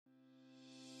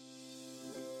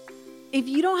If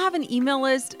you don't have an email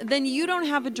list, then you don't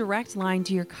have a direct line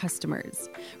to your customers.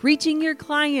 Reaching your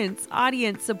clients,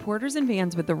 audience, supporters, and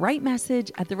fans with the right message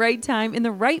at the right time in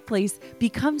the right place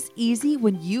becomes easy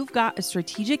when you've got a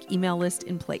strategic email list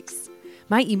in place.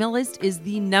 My email list is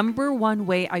the number one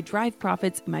way I drive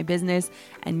profits in my business,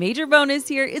 and major bonus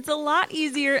here, it's a lot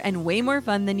easier and way more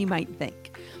fun than you might think.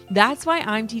 That's why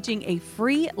I'm teaching a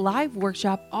free live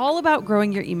workshop all about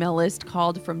growing your email list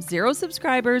called From Zero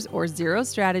Subscribers or Zero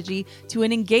Strategy to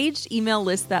an Engaged Email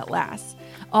List That Lasts.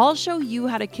 I'll show you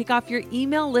how to kick off your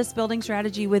email list building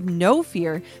strategy with no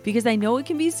fear, because I know it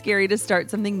can be scary to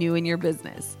start something new in your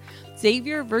business. Save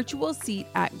your virtual seat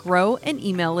at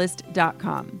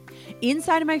growanemaillist.com.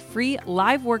 Inside of my free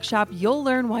live workshop, you'll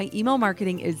learn why email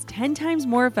marketing is 10 times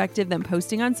more effective than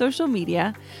posting on social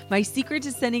media, my secret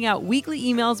to sending out weekly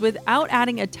emails without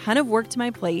adding a ton of work to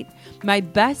my plate, my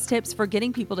best tips for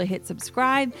getting people to hit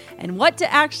subscribe, and what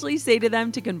to actually say to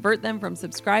them to convert them from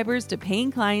subscribers to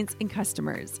paying clients and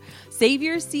customers. Save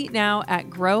your seat now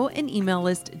at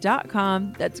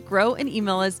growanemaillist.com. That's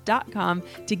growanemaillist.com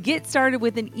to get started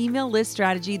with an email list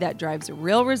strategy that drives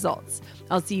real results.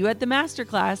 I'll see you at the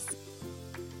masterclass.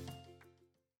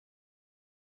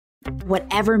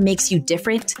 Whatever makes you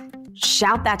different,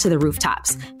 shout that to the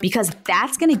rooftops, because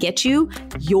that's going to get you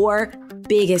your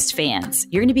biggest fans.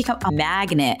 You're going to become a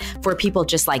magnet for people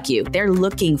just like you. They're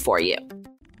looking for you.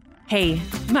 Hey,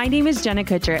 my name is Jenna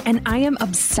Kutcher, and I am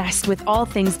obsessed with all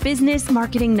things business,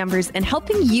 marketing, numbers, and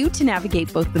helping you to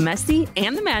navigate both the messy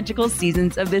and the magical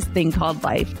seasons of this thing called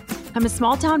life. I'm a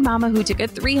small town mama who took a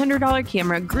 $300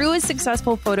 camera, grew a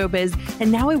successful photo biz,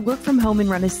 and now I work from home and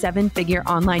run a 7-figure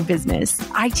online business.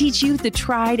 I teach you the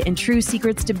tried and true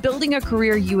secrets to building a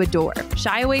career you adore.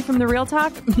 Shy away from the real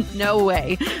talk? No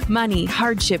way. Money,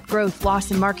 hardship, growth, loss,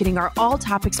 and marketing are all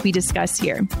topics we discuss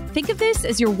here. Think of this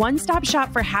as your one-stop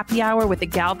shop for happy hour with a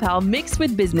gal pal mixed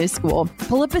with business school.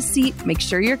 Pull up a seat, make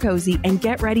sure you're cozy, and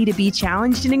get ready to be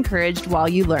challenged and encouraged while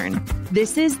you learn.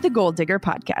 This is the Goal Digger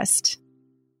Podcast.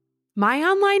 My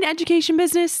online education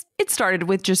business, it started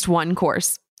with just one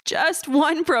course. Just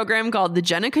one program called the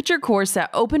Jenna Kutcher course that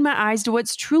opened my eyes to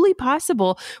what's truly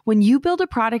possible when you build a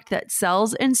product that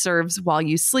sells and serves while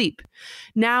you sleep.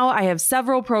 Now I have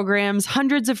several programs,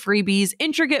 hundreds of freebies,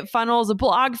 intricate funnels, a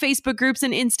blog, Facebook groups,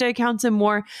 and Insta accounts, and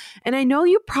more. And I know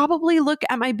you probably look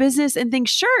at my business and think,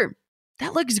 sure,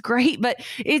 that looks great, but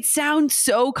it sounds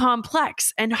so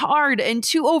complex and hard and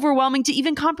too overwhelming to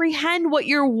even comprehend what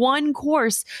your one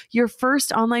course, your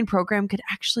first online program could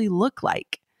actually look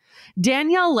like.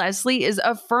 Danielle Leslie is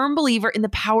a firm believer in the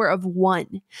power of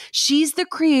one. She's the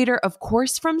creator of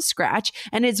Course from Scratch,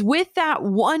 and it's with that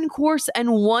one course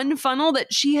and one funnel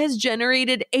that she has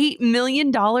generated $8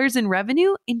 million in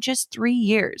revenue in just 3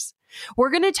 years. We're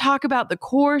going to talk about the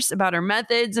course, about her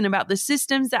methods, and about the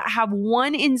systems that have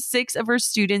 1 in 6 of her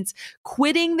students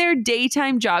quitting their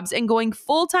daytime jobs and going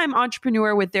full-time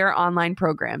entrepreneur with their online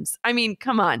programs. I mean,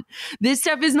 come on. This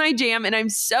stuff is my jam, and I'm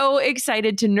so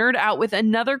excited to nerd out with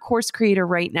another course creator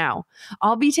right now.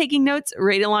 I'll be taking notes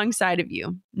right alongside of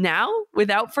you. Now,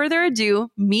 without further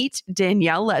ado, meet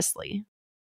Danielle Leslie.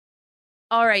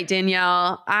 All right,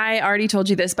 Danielle, I already told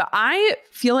you this, but I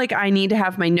feel like I need to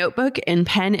have my notebook and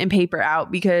pen and paper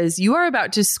out because you are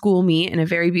about to school me in a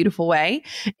very beautiful way.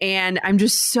 And I'm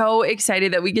just so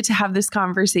excited that we get to have this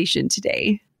conversation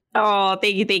today. Oh,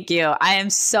 thank you. Thank you. I am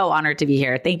so honored to be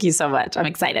here. Thank you so much. I'm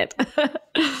excited.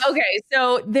 Okay.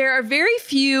 So there are very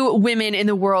few women in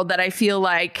the world that I feel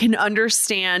like can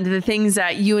understand the things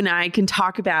that you and I can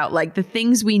talk about, like the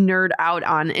things we nerd out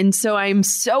on. And so I'm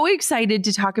so excited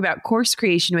to talk about course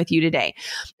creation with you today.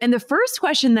 And the first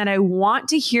question that I want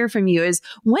to hear from you is,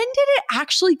 when did it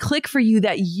actually click for you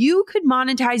that you could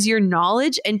monetize your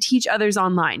knowledge and teach others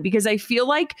online? Because I feel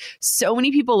like so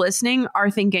many people listening are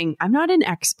thinking, I'm not an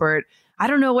expert. I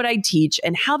don't know what I teach,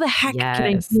 and how the heck can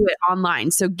I do it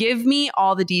online? So give me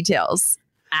all the details.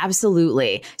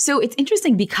 Absolutely. So it's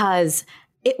interesting because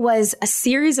it was a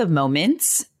series of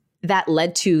moments that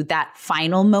led to that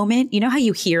final moment. You know how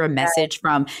you hear a message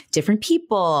from different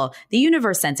people, the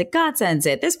universe sends it, God sends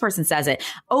it, this person says it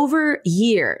over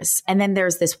years. And then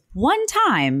there's this one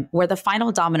time where the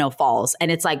final domino falls and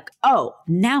it's like, oh,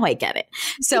 now I get it.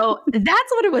 So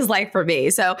that's what it was like for me.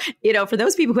 So, you know, for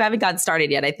those people who haven't gotten started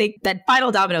yet, I think that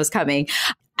final domino is coming.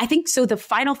 I think so. The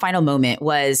final moment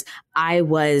was I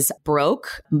was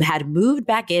broke, had moved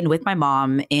back in with my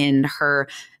mom in her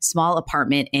small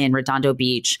apartment in Redondo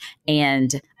Beach.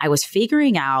 And I was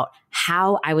figuring out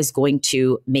how I was going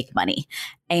to make money.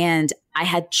 And I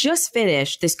had just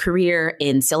finished this career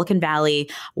in Silicon Valley,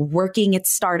 working at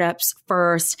startups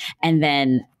first, and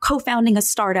then co-founding a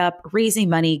startup, raising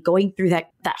money, going through that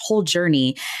whole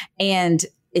journey. And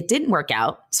it didn't work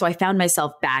out. So I found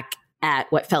myself back at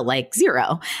what felt like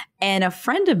zero. And a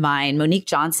friend of mine, Monique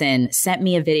Johnson, sent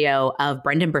me a video of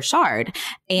Brendon Burchard.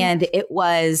 And it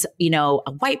was,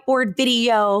 a whiteboard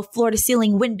video, floor to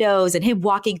ceiling windows, and him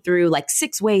walking through like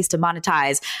 6 ways to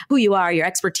monetize who you are, your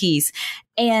expertise.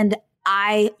 And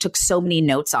I took so many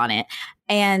notes on it.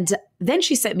 And then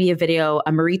she sent me a video,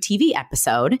 a Marie TV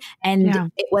episode,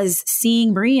 and it was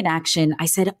seeing Marie in action. I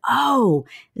said, oh,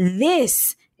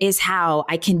 this is how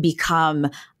I can become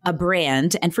a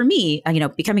brand. And for me,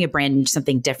 becoming a brand means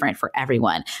something different for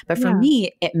everyone. But for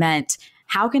me, it meant,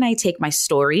 how can I take my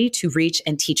story to reach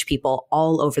and teach people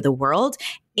all over the world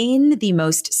in the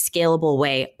most scalable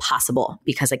way possible?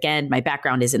 Because again, my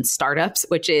background is in startups,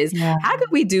 which is how can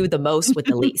we do the most with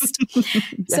the least?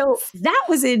 So that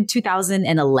was in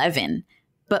 2011.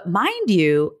 But mind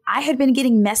you, I had been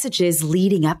getting messages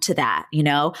leading up to that,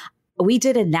 We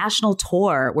did a national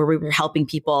tour where we were helping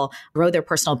people grow their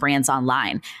personal brands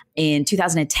online in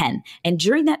 2010. And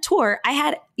during that tour, I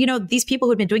had, these people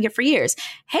who had been doing it for years.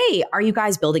 Hey, are you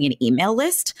guys building an email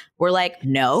list? We're like,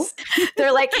 no.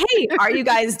 They're like, hey, are you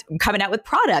guys coming out with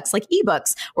products like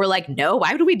ebooks? We're like, no,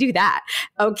 why would we do that?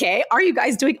 Okay. Are you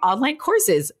guys doing online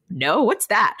courses? No, what's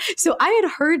that? So I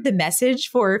had heard the message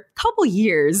for a couple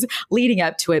years leading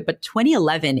up to it, but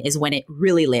 2011 is when it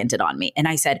really landed on me. And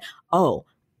I said, oh,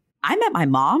 I'm at my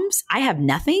mom's. I have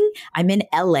nothing. I'm in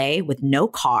LA with no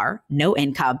car, no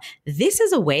income. This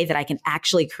is a way that I can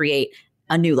actually create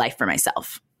a new life for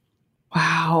myself.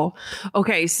 Wow.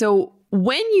 Okay. So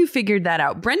when you figured that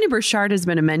out, Brendon Burchard has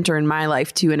been a mentor in my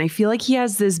life too. And I feel like he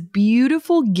has this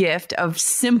beautiful gift of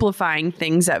simplifying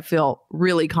things that feel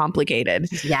really complicated.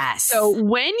 Yes. So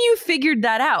when you figured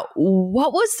that out,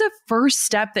 what was the first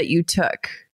step that you took?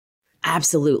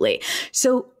 Absolutely.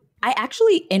 So I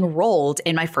actually enrolled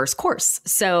in my first course.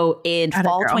 So in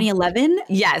fall 2011,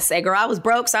 girl, I was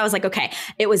broke. So I was like, okay,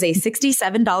 it was a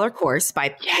 $67 course by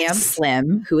Pam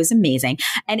Slim, who is amazing.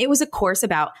 And it was a course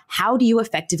about how do you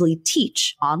effectively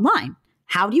teach online?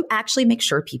 How do you actually make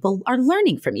sure people are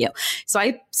learning from you? So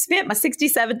I spent my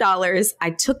 $67. I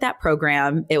took that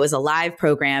program. It was a live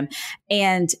program.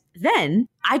 And then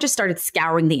I just started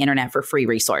scouring the internet for free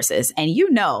resources. And you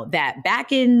know that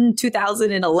back in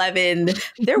 2011,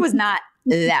 there was not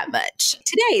that much.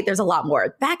 Today, there's a lot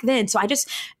more. Back then, so I just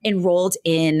enrolled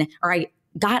in, or I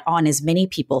got on as many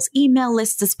people's email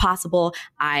lists as possible.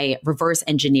 I reverse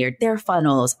engineered their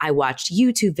funnels. I watched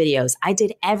YouTube videos. I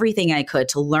did everything I could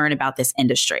to learn about this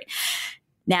industry.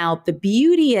 Now, the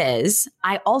beauty is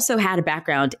I also had a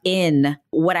background in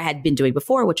what I had been doing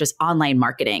before, which was online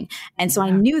marketing. And so I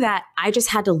knew that I just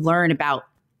had to learn about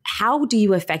how do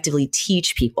you effectively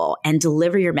teach people and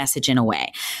deliver your message in a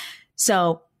way.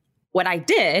 So what I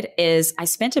did is I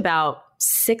spent about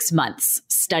 6 months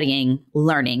studying,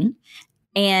 learning.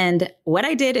 And what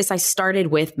I did is I started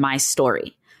with my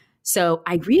story. So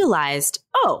I realized,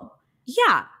 oh,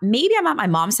 yeah, maybe I'm at my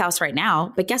mom's house right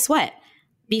now, but guess what?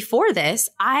 Before this,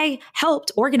 I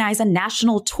helped organize a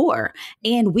national tour,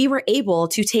 and we were able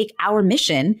to take our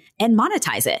mission and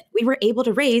monetize it. We were able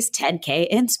to raise $10K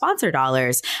in sponsor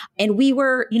dollars. And we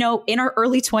were, in our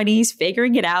early 20s,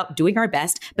 figuring it out, doing our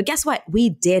best. But guess what? We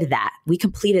did that. We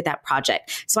completed that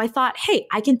project. So I thought, hey,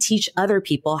 I can teach other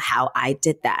people how I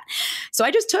did that. So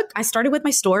I started with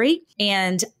my story,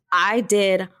 and I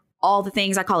did all the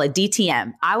things. I call it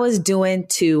DTM. I was doing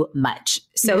too much.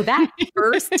 So that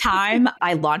first time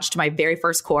I launched my very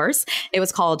first course, it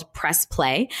was called Press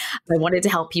Play. I wanted to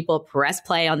help people press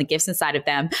play on the gifts inside of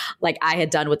them like I had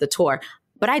done with the tour.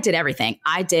 But I did everything.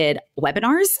 I did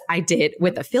webinars. I did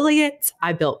with affiliates.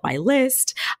 I built my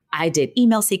list. I did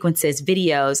email sequences,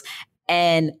 videos,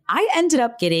 and I ended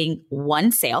up getting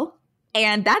one sale.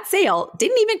 And that sale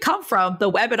didn't even come from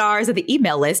the webinars or the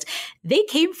email list. They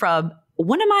came from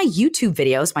one of my YouTube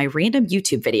videos, my random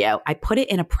YouTube video. I put it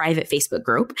in a private Facebook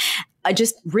group. I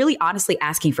just really honestly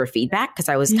asking for feedback because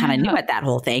I was kind of new at that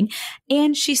whole thing.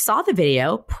 And she saw the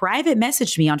video, private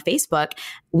messaged me on Facebook.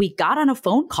 We got on a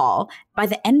phone call. By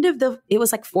the end of it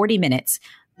was like 40 minutes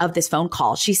of this phone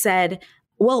call. She said,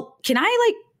 well, can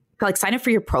I like sign up for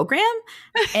your program?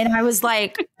 And I was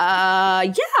like,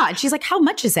 yeah. And she's like, how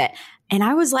much is it? And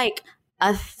I was like,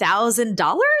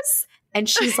 $1,000. And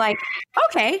she's like,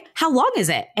 okay, how long is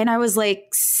it? And I was like,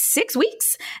 6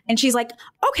 weeks. And she's like,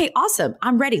 okay, awesome.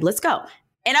 I'm ready. Let's go.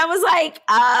 And I was like,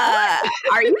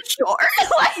 are you sure?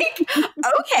 Like,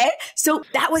 okay. So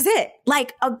that was it.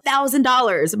 Like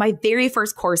 $1,000, my very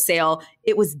first course sale,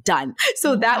 it was done.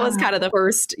 So that was kind of the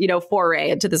first,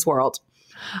 foray into this world.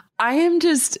 I am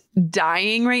just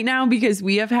dying right now because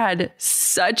we have had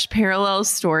such parallel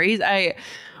stories. I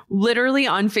literally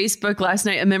on Facebook last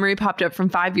night, a memory popped up from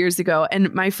 5 years ago.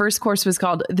 And my first course was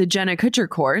called the Jenna Kutcher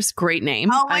course. Great name.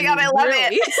 Oh my God, I love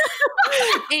it.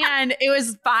 And it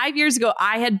was 5 years ago.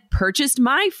 I had purchased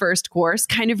my first course,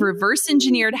 kind of reverse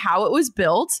engineered how it was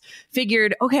built,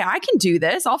 figured, okay, I can do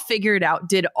this. I'll figure it out.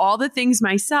 Did all the things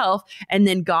myself and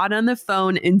then got on the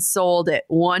phone and sold it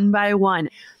one by one.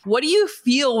 What do you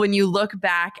feel when you look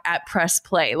back at Press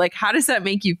Play? Like, how does that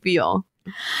make you feel?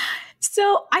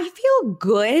 So I feel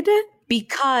good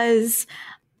because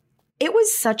it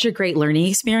was such a great learning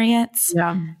experience.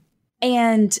 Yeah.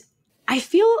 And I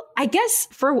feel, I guess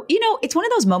it's one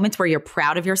of those moments where you're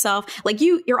proud of yourself. Like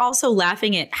you're also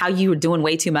laughing at how you were doing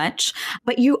way too much,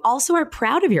 but you also are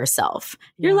proud of yourself.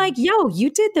 Yeah. You're like, yo,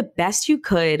 you did the best you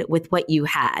could with what you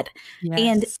had. Yes.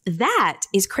 And that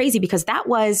is crazy because that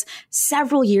was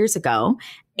several years ago.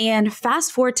 And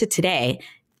fast forward to today,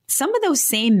 some of those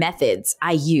same methods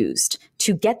I used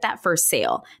to get that first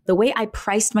sale, the way I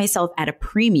priced myself at a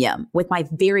premium with my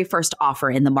very first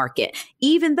offer in the market,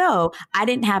 even though I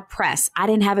didn't have press, I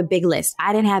didn't have a big list,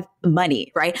 I didn't have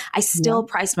money, right? I still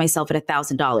priced myself at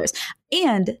 $1,000.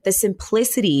 And the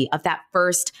simplicity of that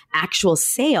first actual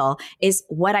sale is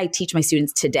what I teach my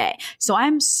students today. So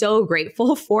I'm so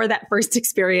grateful for that first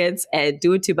experience and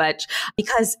doing too much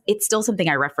because it's still something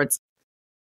I reference.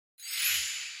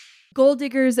 Goal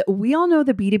diggers, we all know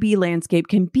the B2B landscape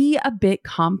can be a bit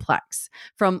complex.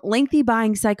 From lengthy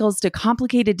buying cycles to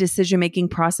complicated decision-making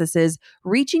processes,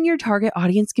 reaching your target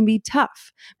audience can be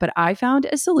tough. But I found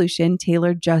a solution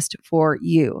tailored just for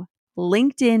you.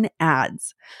 LinkedIn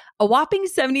ads. A whopping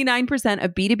 79%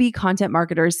 of B2B content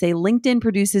marketers say LinkedIn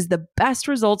produces the best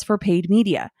results for paid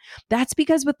media. That's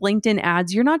because with LinkedIn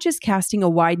ads, you're not just casting a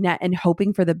wide net and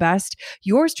hoping for the best,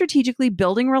 you're strategically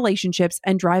building relationships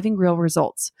and driving real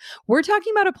results. We're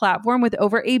talking about a platform with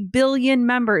over 1 billion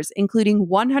members, including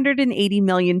 180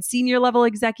 million senior level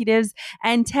executives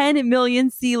and 10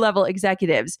 million C-level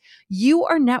executives. You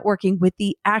are networking with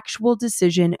the actual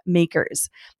decision makers.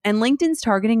 And LinkedIn's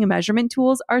targeting and measurement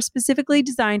tools are specifically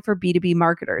designed for B2B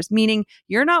marketers, meaning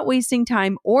you're not wasting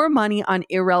time or money on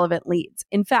irrelevant leads.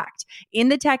 In fact, in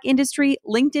the tech industry,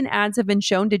 LinkedIn ads have been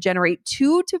shown to generate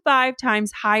 2 to 5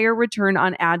 times higher return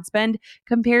on ad spend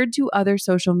compared to other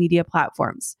social media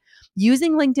platforms.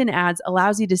 Using LinkedIn ads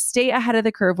allows you to stay ahead of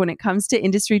the curve when it comes to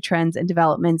industry trends and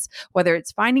developments, whether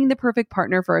it's finding the perfect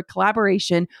partner for a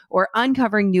collaboration or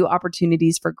uncovering new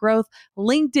opportunities for growth.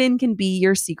 LinkedIn can be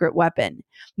your secret weapon.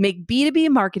 Make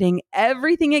B2B marketing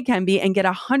everything it can be and get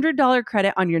 $100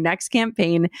 credit on your next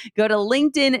campaign. Go to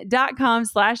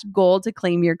linkedin.com/goal to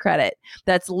claim your credit.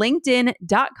 That's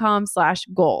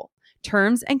linkedin.com/goal.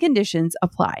 Terms and conditions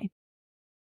apply.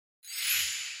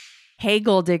 Hey,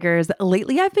 goal diggers.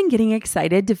 Lately, I've been getting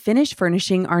excited to finish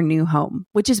furnishing our new home,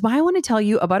 which is why I want to tell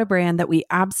you about a brand that we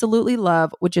absolutely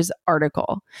love, which is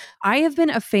Article. I have been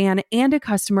a fan and a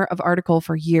customer of Article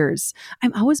for years.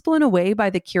 I'm always blown away by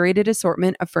the curated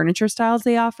assortment of furniture styles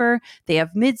they offer. They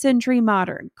have mid-century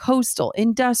modern, coastal,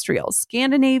 industrial,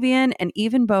 Scandinavian, and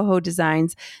even boho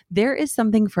designs. There is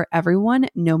something for everyone,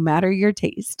 no matter your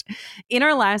taste. In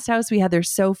our last house, we had their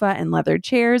sofa and leather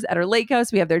chairs. At our lake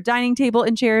house, we have their dining table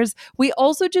and chairs. We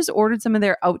also just ordered some of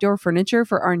their outdoor furniture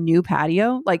for our new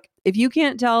patio. Like, if you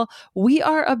can't tell, we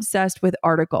are obsessed with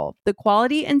Article. The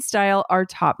quality and style are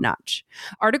top-notch.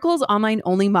 Article's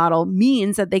online-only model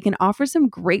means that they can offer some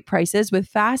great prices with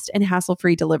fast and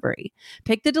hassle-free delivery.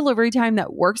 Pick the delivery time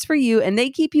that works for you, and they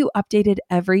keep you updated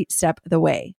every step of the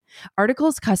way.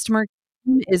 Article's customer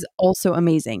is also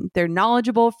amazing. They're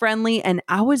knowledgeable, friendly, and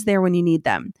always there when you need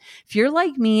them. If you're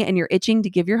like me and you're itching to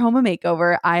give your home a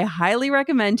makeover, I highly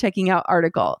recommend checking out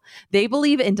Article. They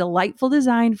believe in delightful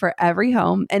design for every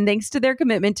home, and thanks to their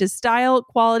commitment to style,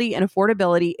 quality, and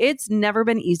affordability, it's never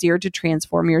been easier to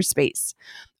transform your space.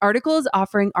 Article is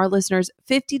offering our listeners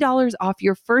 $50 off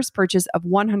your first purchase of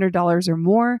 $100 or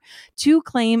more. To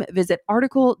claim, visit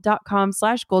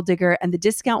article.com/goaldigger and the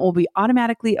discount will be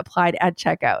automatically applied at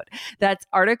checkout. That's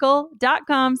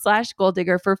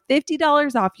article.com/goaldigger for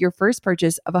 $50 off your first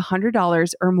purchase of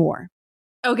 $100 or more.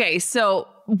 Okay, so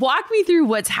walk me through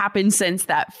what's happened since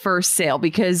that first sale,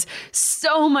 because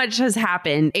so much has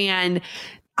happened. And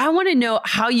I want to know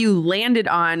how you landed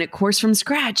on Course from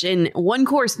Scratch and one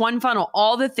course, one funnel,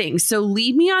 all the things. So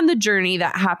lead me on the journey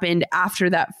that happened after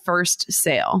that first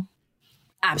sale.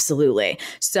 Absolutely.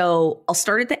 So I'll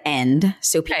start at the end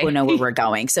so people know where we're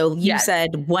going. So you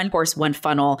said one course, one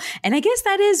funnel. And I guess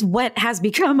that is what has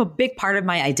become a big part of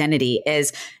my identity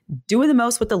is doing the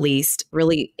most with the least,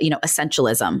 really,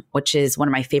 Essentialism, which is one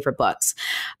of my favorite books.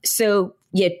 So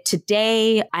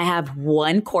today I have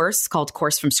one course called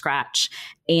Course from Scratch,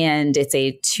 and it's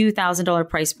a $2,000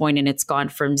 price point, and it's gone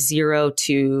from zero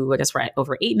to, I guess we're at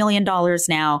over $8 million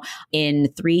now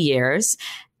in 3 years.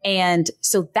 And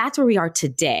so that's where we are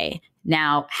today.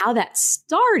 Now, how that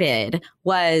started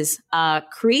was a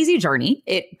crazy journey.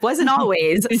 It wasn't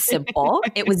always simple.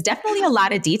 It was definitely a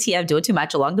lot of DTM, doing too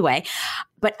much along the way.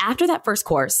 But after that first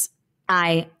course,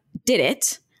 I did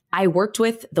it. I worked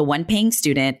with the one paying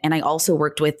student, and I also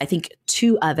worked with, I think,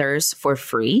 2 others for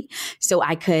free. So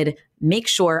I could make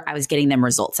sure I was getting them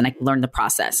results and I could learn the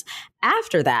process.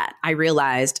 After that, I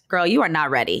realized, girl, you are not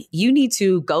ready. You need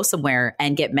to go somewhere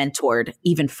and get mentored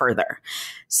even further.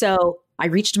 So I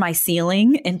reached my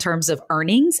ceiling in terms of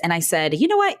earnings, and I said, you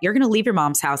know what? You're going to leave your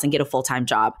mom's house and get a full-time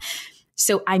job.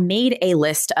 So I made a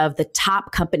list of the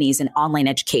top companies in online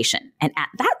education. And at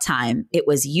that time, it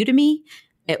was Udemy,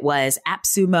 it was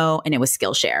AppSumo, and it was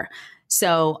Skillshare.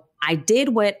 So I did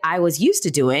what I was used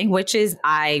to doing, which is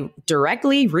I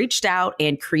directly reached out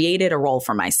and created a role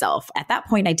for myself. At that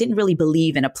point, I didn't really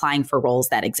believe in applying for roles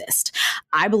that exist.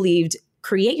 I believed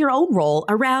create your own role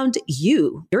around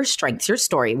you, your strengths, your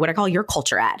story, what I call your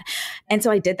culture ad. And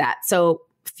so I did that. So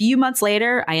a few months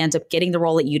later, I end up getting the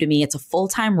role at Udemy. It's a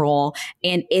full-time role,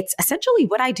 and it's essentially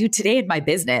what I do today in my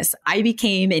business. I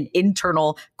became an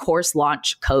internal course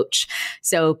launch coach.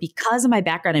 So because of my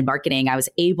background in marketing, I was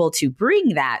able to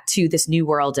bring that to this new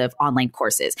world of online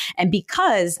courses. And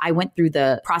because I went through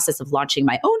the process of launching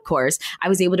my own course, I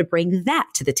was able to bring that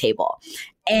to the table.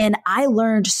 And I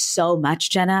learned so much,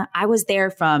 Jenna. I was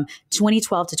there from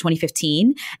 2012 to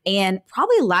 2015. And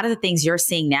probably a lot of the things you're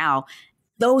seeing now,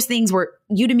 those things were,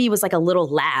 Udemy was like a little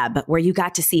lab where you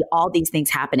got to see all these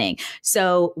things happening.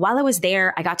 So while I was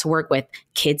there, I got to work with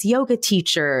kids yoga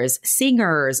teachers,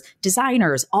 singers,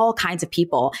 designers, all kinds of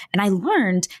people. And I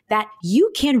learned that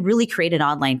you can really create an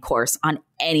online course on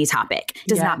any topic. It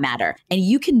does not matter. And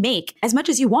you can make as much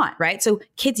as you want, right? So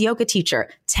kids yoga teacher,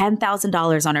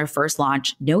 $10,000 on her first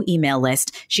launch, no email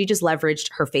list. She just leveraged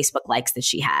her Facebook likes that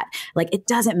she had. Like, it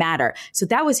doesn't matter. So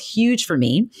that was huge for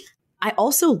me. I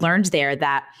also learned there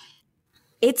that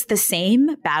it's the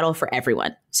same battle for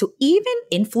everyone. So even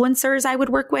influencers I would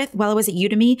work with while I was at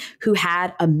Udemy who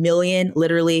had 1 million,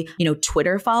 literally,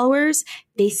 Twitter followers,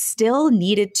 they still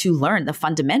needed to learn the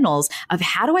fundamentals of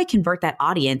how do I convert that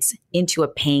audience into a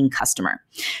paying customer.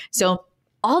 So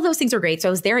all those things are great. So I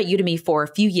was there at Udemy for a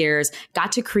few years,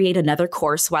 got to create another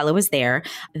course while I was there.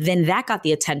 Then that got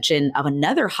the attention of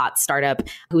another hot startup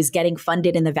who was getting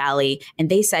funded in the Valley.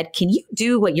 And they said, can you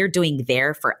do what you're doing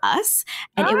there for us?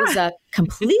 And it was a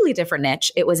completely different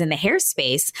niche. It was in the hair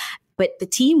space. But the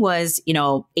team was,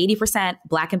 80%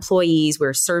 Black employees. We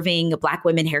were serving Black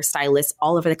women hairstylists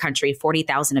all over the country,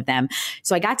 40,000 of them.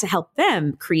 So I got to help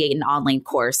them create an online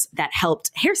course that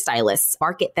helped hairstylists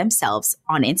market themselves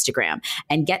on Instagram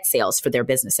and get sales for their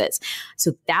businesses.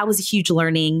 So that was a huge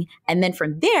learning. And then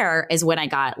from there is when I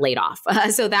got laid off.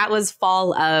 So that was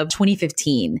fall of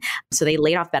 2015. So they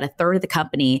laid off about a third of the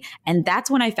company. And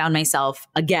that's when I found myself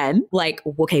again, like,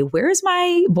 okay, where's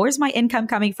my income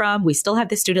coming from? We still have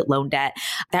the student loan debt.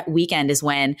 That weekend is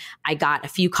when I got a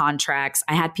few contracts.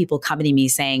 I had people coming to me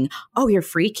saying, oh, you're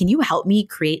free. Can you help me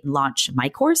create and launch my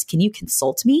course? Can you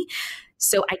consult me?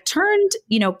 So I turned,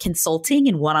 consulting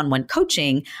and one-on-one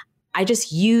coaching. I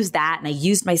just used that, and I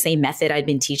used my same method I'd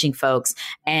been teaching folks.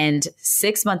 And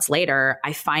 6 months later,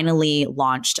 I finally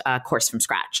launched a Course from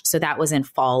Scratch. So that was in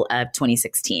fall of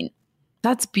 2016.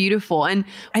 That's beautiful. And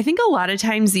I think a lot of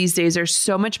times these days there's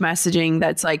so much messaging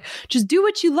that's like, just do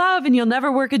what you love and you'll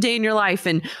never work a day in your life,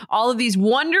 and all of these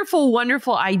wonderful,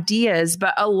 wonderful ideas.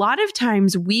 But a lot of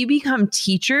times we become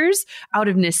teachers out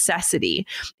of necessity.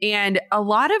 And a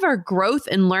lot of our growth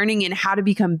and learning in how to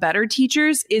become better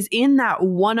teachers is in that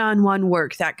one-on-one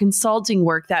work, that consulting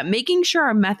work, that making sure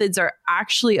our methods are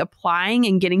actually applying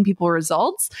and getting people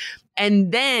results.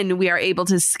 And then we are able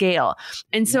to scale.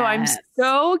 And so I'm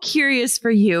so curious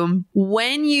for you,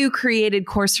 when you created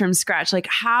Course from Scratch, like,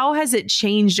 how has it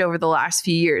changed over the last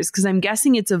few years? Because I'm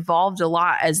guessing it's evolved a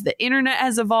lot as the internet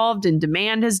has evolved and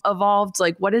demand has evolved.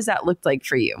 Like, what does that look like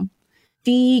for you?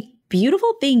 The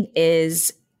beautiful thing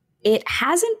is it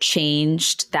hasn't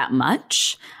changed that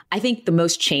much. I think the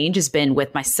most change has been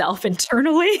with myself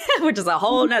internally, which is a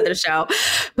whole nother show.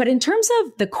 But in terms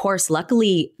of the course,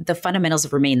 luckily, the fundamentals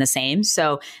have remained the same.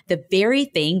 So the very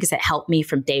things that helped me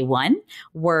from day one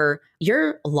were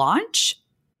your launch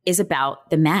is about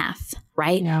the math,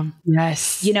 right? Yeah.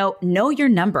 Yes. Know your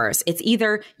numbers. It's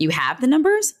either you have the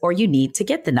numbers or you need to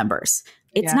get the numbers.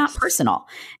 It's not personal.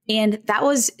 And that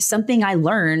was something I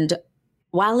learned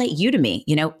while at Udemy,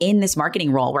 in this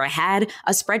marketing role where I had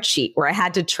a spreadsheet where I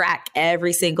had to track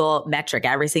every single metric,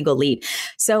 every single lead.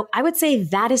 So I would say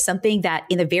that is something that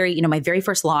in the my very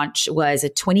first launch was a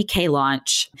 20K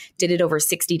launch, did it over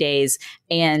 60 days.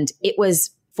 And it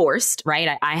was forced,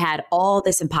 right? I had all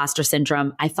this imposter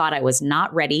syndrome. I thought I was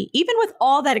not ready, even with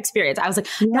all that experience. I was like,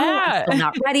 no, I'm still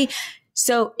not ready.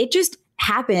 So it just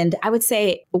happened. I would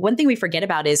say one thing we forget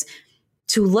about is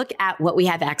to look at what we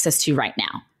have access to right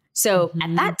now. So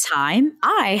at that time,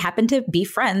 I happened to be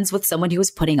friends with someone who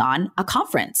was putting on a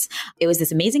conference. It was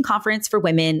this amazing conference for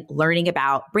women learning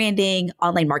about branding,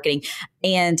 online marketing,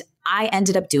 and I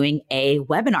ended up doing a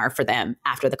webinar for them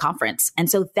after the conference.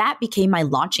 And so that became my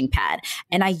launching pad.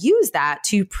 And I used that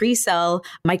to pre-sell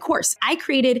my course. I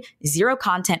created zero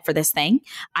content for this thing.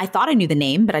 I thought I knew the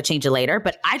name, but I changed it later.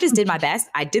 But I just did my best.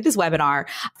 I did this webinar,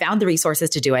 found the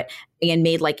resources to do it, and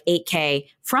made like 8K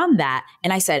from that.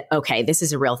 And I said, okay, this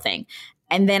is a real thing.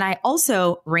 And then I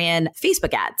also ran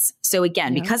Facebook ads. So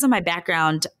again, because of my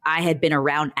background, I had been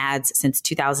around ads since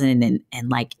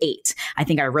 2008. I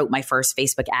think I wrote my first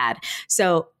Facebook ad.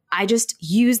 So I just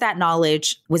used that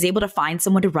knowledge, was able to find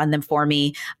someone to run them for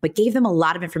me, but gave them a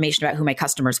lot of information about who my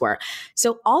customers were.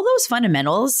 So all those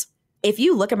fundamentals, if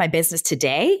you look at my business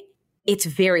today, it's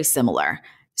very similar.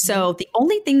 So the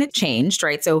only thing that changed,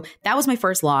 right? So that was my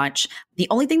first launch. The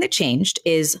only thing that changed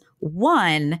is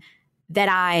one, that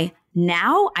I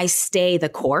stay the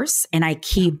course and I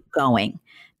keep going.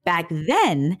 Back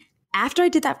then, after I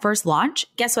did that first launch,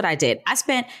 guess what I did? I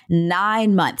spent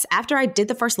 9 months. After I did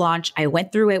the first launch, I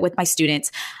went through it with my students.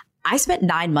 I spent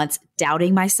 9 months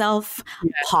doubting myself,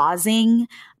 pausing,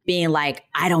 being like,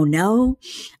 I don't know.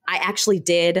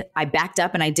 I backed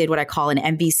up and I did what I call an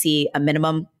MVC, a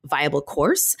minimum viable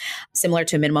course, similar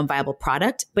to a minimum viable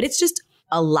product, but it's just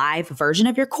a live version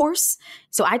of your course.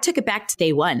 So I took it back to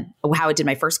day one of how I did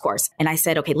my first course. And I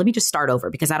said, okay, let me just start over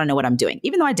because I don't know what I'm doing,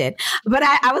 even though I did. But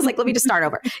I was like, let me just start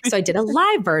over. So I did a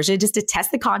live version just to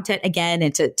test the content again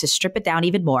and to strip it down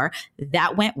even more.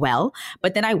 That went well.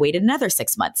 But then I waited another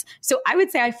 6 months. So I would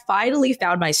say I finally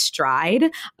found my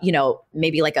stride,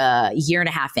 maybe like a year and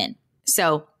a half in.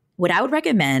 So what I would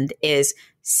recommend is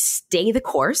stay the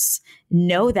course.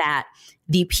 Know that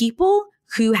the people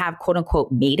who have quote unquote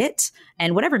made it,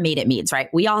 and whatever made it means, right?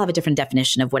 We all have a different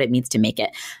definition of what it means to make it.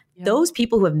 Yeah. Those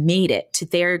people who have made it to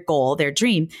their goal, their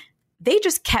dream, they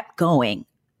just kept going.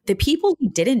 The people who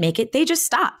didn't make it, they just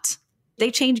stopped. They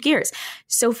changed gears.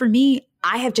 So for me,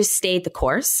 I have just stayed the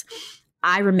course.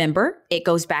 I remember it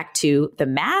goes back to the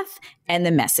math and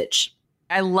the message.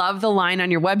 I love the line on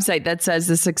your website that says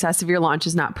the success of your launch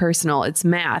is not personal, it's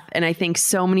math. And I think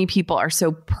so many people are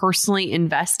so personally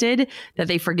invested that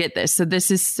they forget this. So this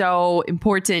is so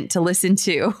important to listen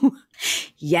to.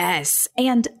 Yes.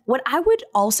 And what I would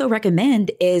also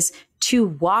recommend is to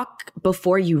walk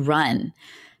before you run.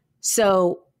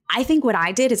 So I think what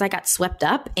I did is I got swept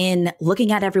up in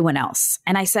looking at everyone else.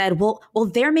 And I said, well,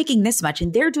 they're making this much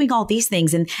and they're doing all these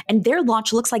things and their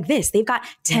launch looks like this. They've got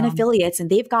 10 affiliates and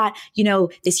they've got,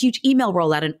 this huge email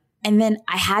rollout. And then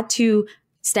I had to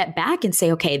step back and say,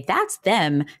 okay, that's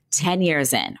them 10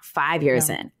 years in, 5 years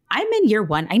in. I'm in year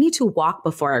one. I need to walk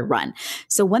before I run.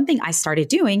 So one thing I started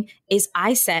doing is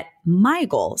I set my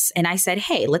goals and I said,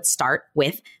 hey, let's start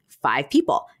with 5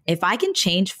 people. If I can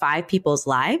change 5 people's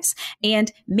lives,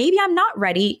 and maybe I'm not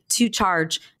ready to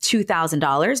charge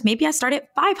 $2,000, maybe I start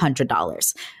at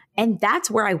 $500. And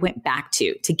that's where I went back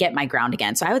to get my ground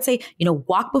again. So I would say,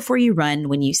 walk before you run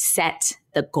when you set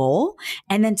the goal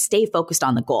and then stay focused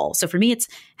on the goal. So for me, it's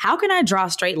how can I draw a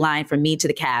straight line from me to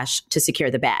the cash to secure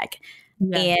the bag?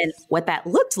 Yes. And what that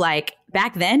looked like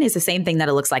back then is the same thing that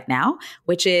it looks like now,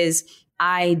 which is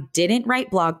I didn't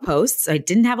write blog posts. I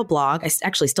didn't have a blog. I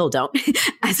actually still don't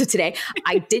as of today.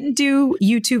 I didn't do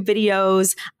YouTube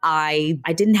videos. I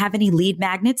didn't have any lead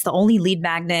magnets. The only lead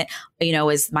magnet,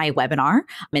 is my webinar.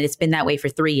 And it's been that way for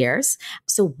 3 years.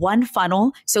 So one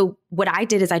funnel. So what I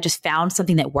did is I just found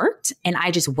something that worked and I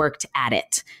just worked at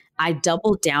it. I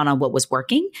doubled down on what was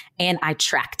working and I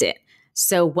tracked it.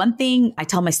 So one thing I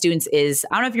tell my students is,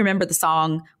 I don't know if you remember the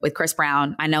song with Chris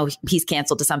Brown. I know he's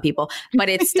canceled to some people, but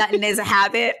it's Stunting is a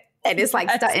Habit. And it's like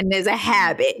stunting is a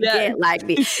habit. Get like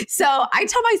me. So I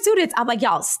tell my students, I'm like,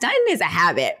 y'all, stunting is a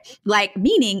habit. Like,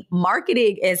 meaning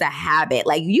marketing is a habit.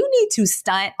 Like, you need to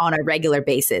stunt on a regular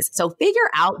basis. So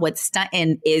figure out what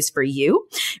stunting is for you,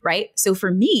 right? So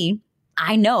for me,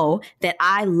 I know that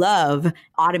I love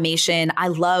automation. I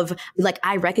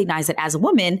recognize that as a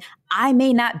woman, I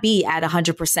may not be at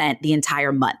 100% the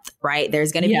entire month, right?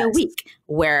 There's going to be a week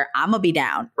where I'm going to be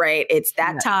down, right? It's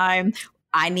that time.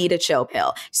 I need a chill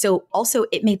pill. So also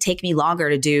it may take me longer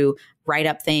to do write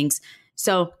up things.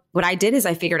 So what I did is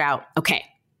I figured out, okay,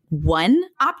 one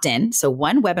opt-in, so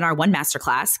one webinar, one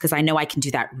masterclass, because I know I can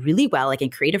do that really well. I can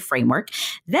create a framework.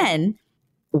 Then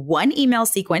one email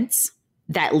sequence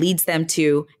that leads them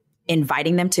to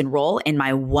inviting them to enroll in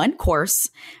my one course.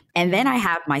 And then I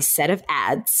have my set of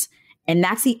ads. And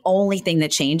that's the only thing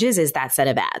that changes is that set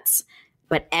of ads.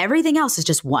 But everything else is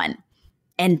just one.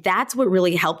 And that's what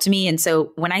really helped me. And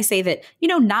so when I say that,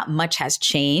 not much has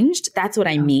changed, that's what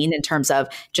I mean in terms of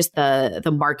just the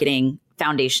marketing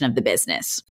foundation of the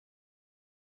business.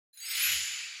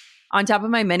 On top of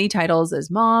my many titles as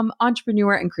mom,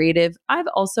 entrepreneur, and creative, I've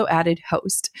also added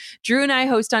host. Drew and I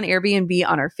host on Airbnb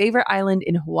on our favorite island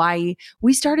in Hawaii.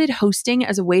 We started hosting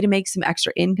as a way to make some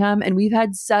extra income, and we've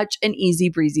had such an easy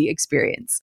breezy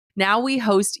experience. Now we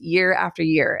host year after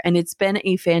year, and it's been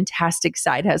a fantastic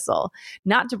side hustle.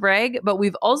 Not to brag, but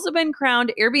we've also been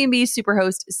crowned Airbnb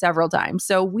Superhost several times,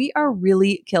 so we are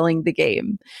really killing the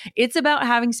game. It's about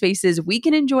having spaces we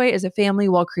can enjoy as a family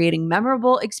while creating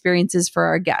memorable experiences for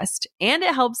our guests, and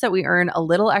it helps that we earn a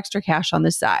little extra cash on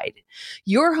the side.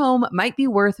 Your home might be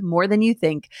worth more than you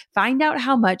think. Find out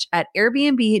how much at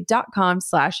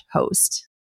airbnb.com/host.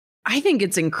 I think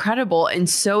it's incredible and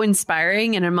so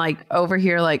inspiring. And I'm like over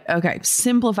here, like, okay,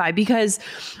 simplify. Because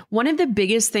one of the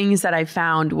biggest things that I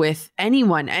found with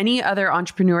any other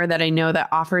entrepreneur that I know that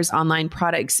offers online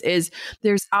products is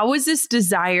there's always this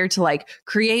desire to like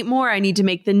create more. I need to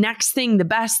make the next thing the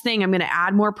best thing. I'm going to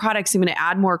add more products. I'm going to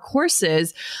add more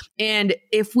courses. And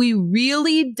if we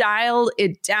really dial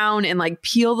it down and like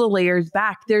peel the layers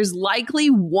back, there's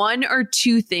likely one or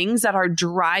two things that are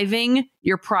driving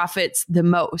your profits the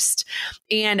most.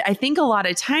 And I think a lot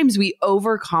of times we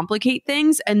overcomplicate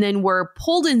things and then we're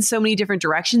pulled in so many different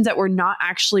directions that we're not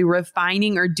actually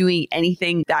refining or doing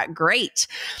anything that great.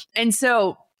 And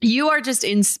so you are just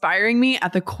inspiring me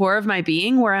at the core of my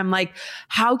being, where I'm like,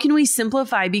 how can we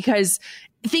simplify? Because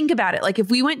think about it. Like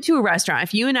if we went to a restaurant,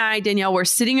 if you and I, Danielle, were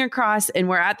sitting across and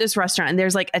we're at this restaurant and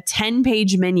there's like a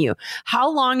 10-page menu,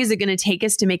 how long is it going to take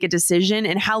us to make a decision?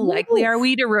 And how likely are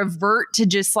we to revert to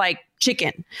just like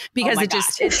chicken? Because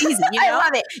it's easy. I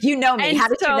love it. You know me. How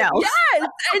did you know? Yes.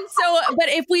 And so, but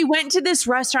if we went to this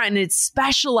restaurant and it's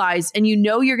specialized and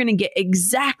you're going to get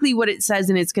exactly what it says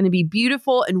and it's going to be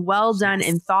beautiful and well done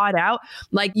and thought out,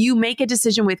 like you make a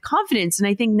decision with confidence. And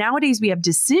I think nowadays we have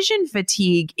decision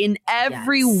fatigue in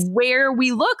everywhere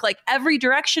we look, like every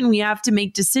direction we have to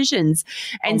make decisions.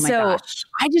 And I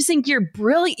just think you're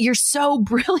brilliant. You're so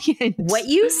brilliant. What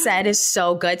you said is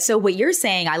so good. So what you're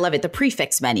saying, I love it. The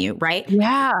prefix menu, right?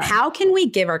 Yeah. How can we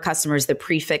give our customers the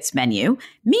prefix menu?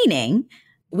 Meaning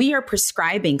we are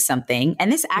prescribing something.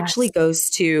 And this actually goes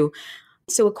to,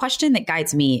 so a question that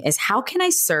guides me is, how can I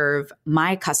serve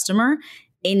my customer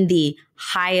in the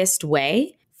highest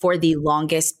way for the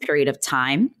longest period of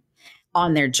time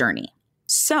on their journey?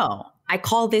 So I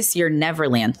call this your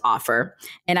Neverland offer.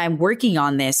 And I'm working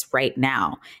on this right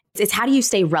now. It's how do you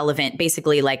stay relevant?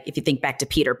 Basically, like if you think back to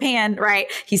Peter Pan,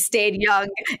 right? He stayed young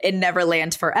in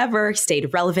Neverland forever,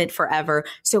 stayed relevant forever.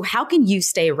 So how can you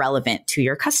stay relevant to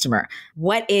your customer?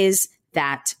 What is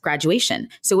that graduation?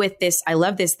 So with this, I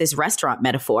love this restaurant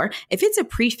metaphor. If it's a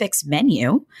prefix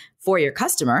menu for your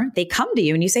customer, they come to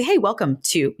you and you say, hey, welcome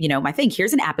to, my thing.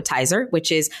 Here's an appetizer,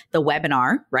 which is the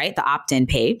webinar, right? The opt-in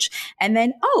page. And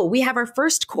then, we have our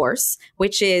first course,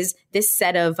 which is this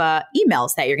set of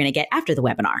emails that you're going to get after the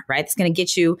webinar, right? It's going to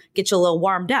get you a little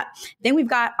warmed up. Then we've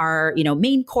got our,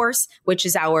 main course, which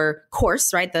is our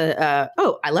course, right? I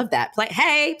love that.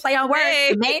 Play on words.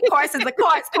 Hey. The main course is the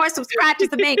course. Course from scratch is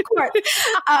the main course.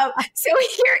 So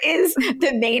here is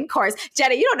the main course.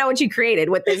 Jenna, you don't know what you created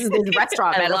with this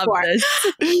restaurant metaphor.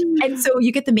 And so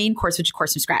you get the main course, which is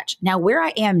course from scratch. Now, where I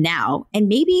am now, and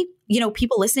maybe,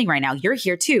 people listening right now, you're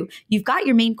here too. You've got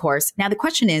your main course. Now, the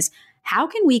question is, how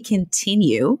can we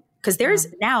continue? Because there's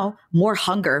now more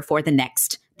hunger for the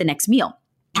next meal.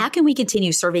 How can we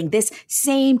continue serving this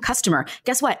same customer?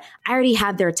 Guess what? I already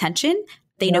have their attention.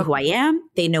 They know who I am.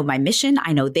 They know my mission.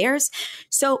 I know theirs.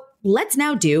 So let's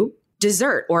now do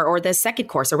dessert or the second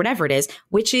course or whatever it is,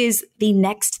 which is the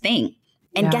next thing.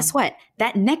 And guess what?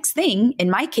 That next thing, in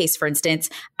my case, for instance,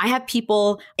 I have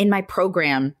people in my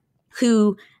program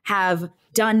who have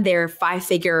done their 5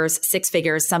 figures, 6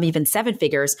 figures, some even 7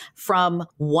 figures from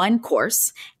one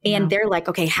course. And they're like,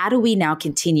 okay, how do we now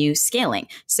continue scaling?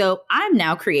 So I'm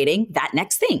now creating that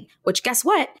next thing, which guess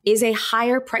what? Is a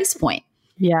higher price point.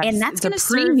 Yes. And that's going to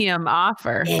premium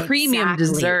offer, premium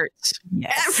dessert.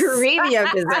 Yes. Premium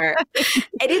dessert.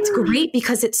 And it's great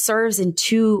because it serves in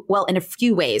a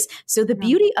few ways. So the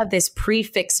beauty of this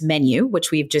prefix menu,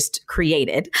 which we've just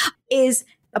created, is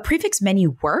a prefix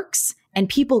menu works and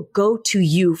people go to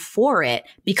you for it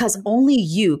because only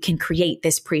you can create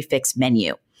this prefix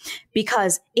menu.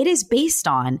 Because it is based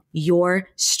on your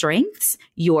strengths,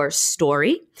 your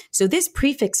story. So this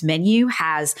prefix menu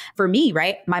has, for me,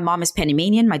 right? My mom is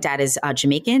Panamanian. My dad is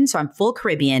Jamaican. So I'm full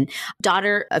Caribbean,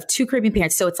 daughter of 2 Caribbean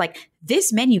parents. So it's like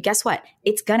this menu, guess what?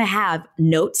 It's going to have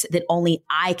notes that only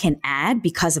I can add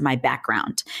because of my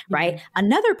background, right?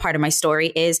 Another part of my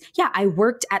story is, I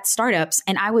worked at startups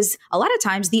and I was a lot of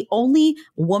times the only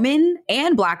woman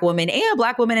and black woman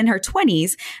in her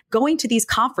 20s going to these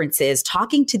conferences,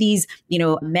 talking to these,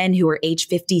 men who are age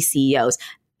 50 CEOs.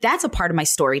 That's a part of my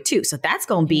story too. So that's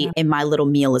going to be in my little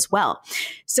meal as well.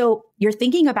 So you're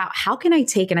thinking about how can I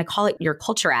take, and I call it your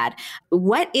culture ad.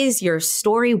 What is your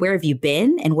story? Where have you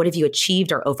been? And what have you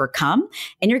achieved or overcome?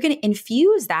 And you're going to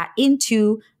infuse that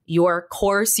into your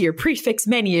course, your prefix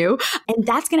menu. And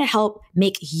that's going to help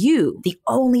make you the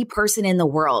only person in the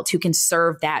world who can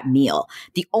serve that meal,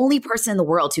 the only person in the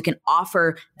world who can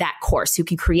offer that course, who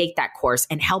can create that course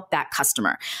and help that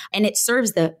customer. And it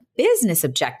serves the business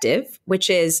objective, which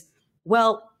is,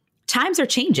 well, times are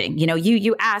changing.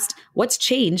 You asked what's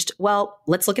changed. Well,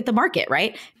 let's look at the market,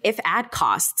 right? If ad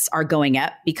costs are going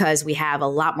up because we have a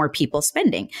lot more people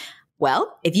spending,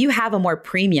 well, if you have a more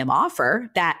premium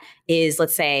offer that is,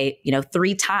 let's say,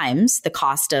 3 times the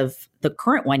cost of the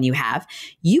current one you have,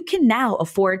 you can now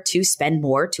afford to spend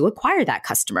more to acquire that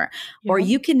customer. Or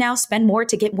you can now spend more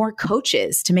to get more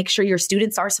coaches to make sure your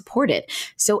students are supported.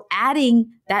 So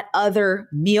adding that other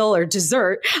meal or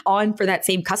dessert on for that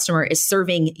same customer is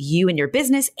serving you and your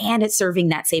business, and it's serving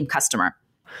that same customer.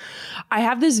 I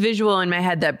have this visual in my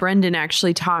head that Brendan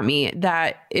actually taught me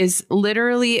that is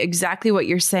literally exactly what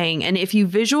you're saying. And if you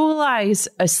visualize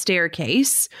a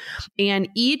staircase and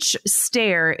each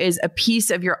stair is a piece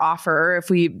of your offer, if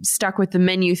we stuck with the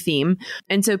menu theme,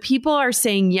 and so people are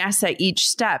saying yes at each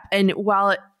step. And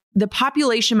while the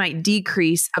population might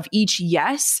decrease of each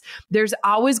yes, there's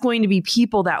always going to be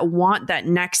people that want that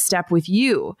next step with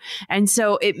you. And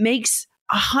so it makes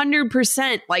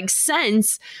 100%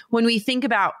 sense when we think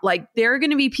about there are going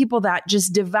to be people that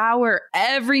just devour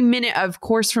every minute of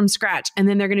course from scratch. And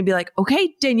then they're going to be like,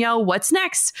 okay, Danielle, what's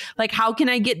next? How can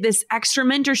I get this extra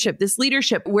mentorship, this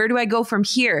leadership? Where do I go from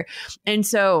here? And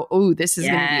so, this is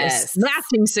going to be a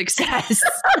smashing success.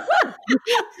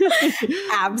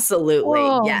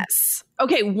 Absolutely. Yes.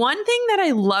 Okay. One thing that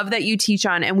I love that you teach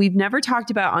on, and we've never talked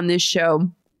about on this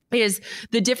show, is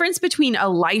the difference between a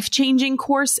life-changing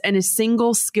course and a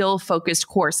single skill-focused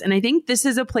course. And I think this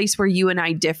is a place where you and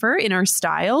I differ in our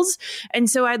styles. And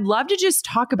so I'd love to just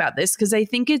talk about this because I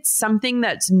think it's something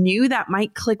that's new that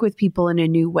might click with people in a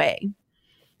new way.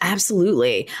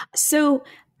 Absolutely. So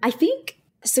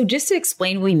just to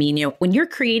explain what we mean, when you're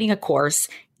creating a course,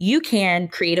 you can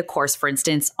create a course, for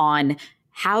instance, on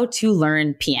how to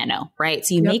learn piano, right?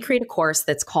 So you may create a course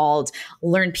that's called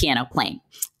Learn Piano Playing.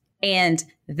 And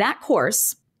that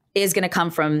course is going to come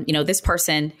from, this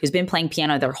person who's been playing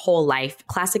piano their whole life,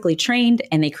 classically trained,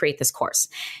 and they create this course.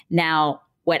 Now,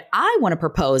 what I want to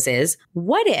propose is,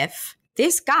 what if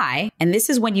this guy, and this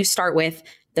is when you start with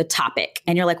the topic,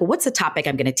 and you're like, well, what's the topic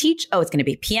I'm going to teach? Oh, it's going to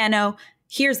be piano.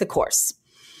 Here's the course.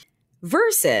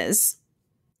 Versus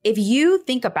if you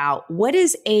think about what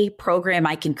is a program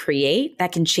I can create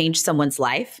that can change someone's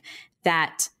life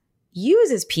that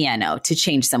uses piano to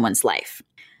change someone's life.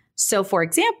 So for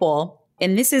example,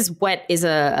 and this is what is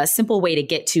a simple way to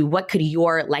get to what could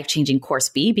your life-changing course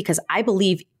be, because I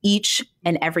believe each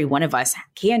and every one of us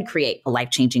can create a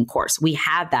life-changing course. We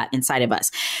have that inside of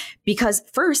us. Because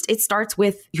first, it starts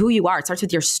with who you are. It starts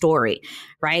with your story,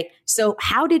 right? So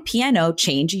how did piano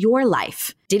change your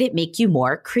life? Did it make you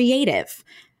more creative?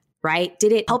 Right?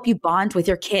 Did it help you bond with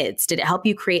your kids? Did it help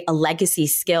you create a legacy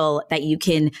skill that you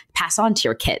can pass on to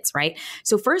your kids? Right?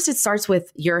 So first it starts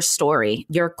with your story,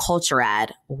 your culture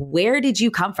ad. Where did you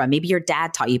come from? Maybe your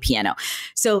dad taught you piano.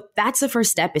 So that's the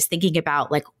first step, is thinking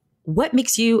about what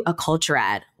makes you a culture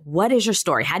ad? What is your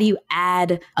story? How do you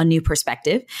add a new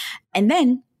perspective? And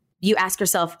then you ask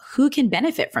yourself, who can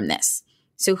benefit from this?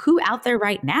 So who out there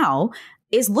right now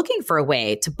is looking for a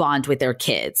way to bond with their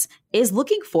kids, is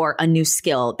looking for a new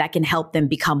skill that can help them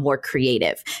become more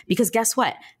creative. Because guess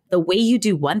what? The way you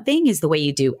do one thing is the way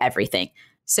you do everything.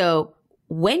 So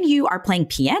when you are playing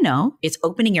piano, it's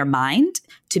opening your mind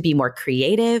to be more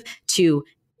creative, to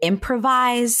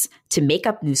improvise, to make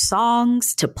up new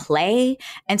songs, to play.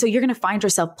 And so you're going to find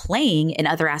yourself playing in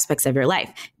other aspects of your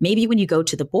life. Maybe when you go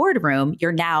to the boardroom,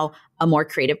 you're now a more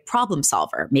creative problem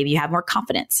solver. Maybe you have more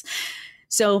confidence.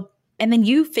 So, and then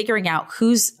you figuring out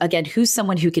who's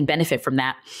someone who can benefit from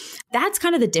that. That's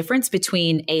kind of the difference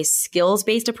between a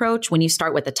skills-based approach when you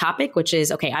start with the topic, which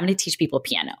is, okay, I'm going to teach people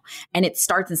piano, and it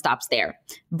starts and stops there,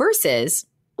 versus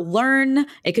learn.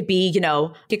 It could be,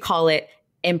 you could call it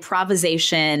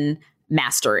improvisation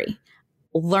mastery.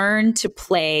 Learn to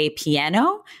play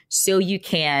piano so you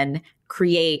can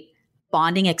create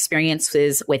bonding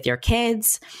experiences with your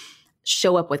kids,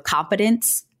 show up with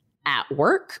confidence at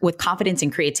work, with confidence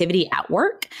and creativity at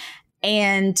work,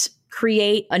 and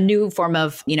create a new form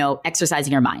of,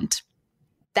 exercising your mind.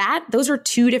 Those are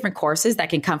two different courses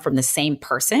that can come from the same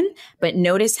person. But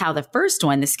notice how the first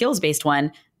one, the skills-based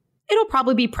one, it'll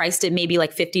probably be priced at maybe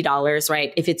like $50,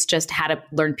 right? If it's just how to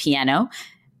learn piano.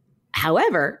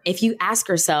 However, if you ask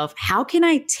yourself, how can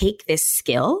I take this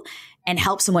skill and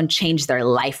help someone change their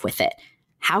life with it?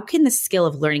 How can the skill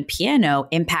of learning piano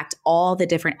impact all the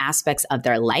different aspects of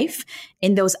their life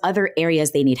in those other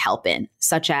areas they need help in,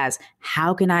 such as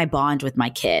how can I bond with my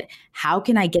kid? How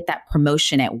can I get that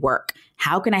promotion at work?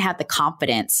 How can I have the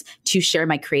confidence to share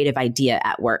my creative idea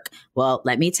at work? Well,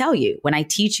 let me tell you, when I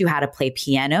teach you how to play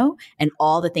piano and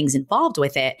all the things involved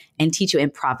with it and teach you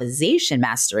improvisation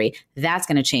mastery, that's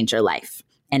going to change your life.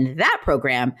 And that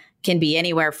program can be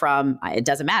anywhere from, it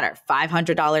doesn't matter,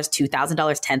 $500, $2,000,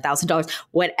 $10,000,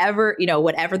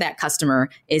 whatever that customer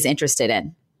is interested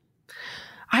in.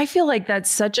 I feel like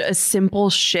that's such a simple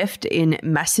shift in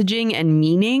messaging and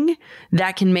meaning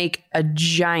that can make a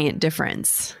giant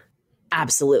difference.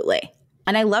 Absolutely.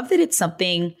 And I love that it's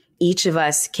something each of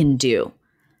us can do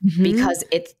because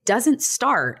it doesn't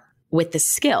start with the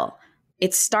skill.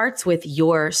 It starts with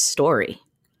your story.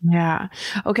 Yeah.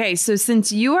 Okay. So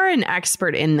since you are an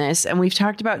expert in this and we've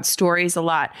talked about stories a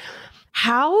lot,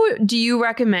 how do you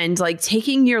recommend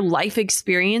taking your life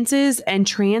experiences and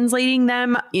translating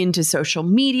them into social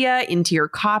media, into your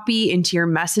copy, into your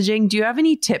messaging? Do you have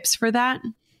any tips for that?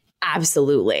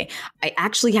 Absolutely. I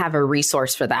actually have a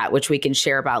resource for that, which we can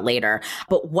share about later.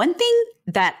 But one thing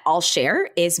that I'll share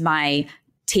is my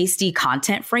Tasty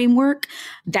content framework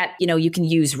that, you can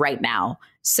use right now.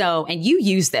 So, and you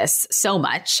use this so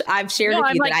much. I've shared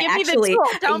with you that I actually,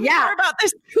 tell me more about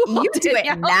this tool. You do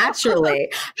it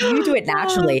naturally. You do it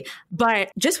naturally.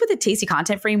 But just with the Tasty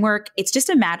content framework, it's just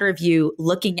a matter of you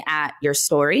looking at your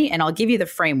story, and I'll give you the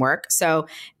framework. So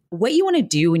what you want to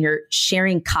do when you're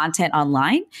sharing content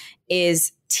online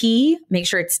is make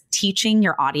sure it's teaching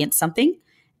your audience something.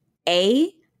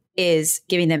 A is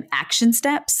giving them action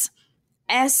steps.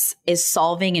 S is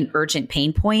solving an urgent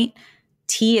pain point.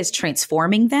 T is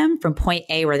transforming them from point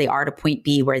A where they are to point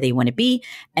B where they want to be.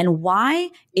 And Y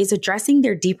is addressing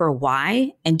their deeper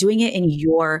why and doing it in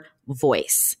your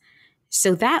voice.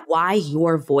 So that why,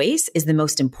 your voice, is the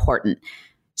most important.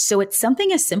 So it's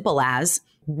something as simple as,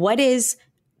 what is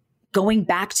going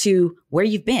back to where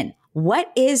you've been?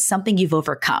 What is something you've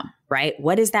overcome, right?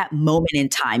 What is that moment in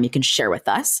time you can share with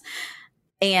us?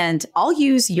 And I'll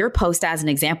use your post as an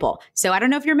example. So I don't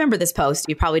know if you remember this post.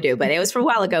 You probably do, but it was from a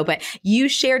while ago. But you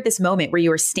shared this moment where you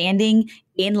were standing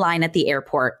in line at the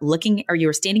airport you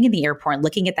were standing in the airport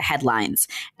looking at the headlines.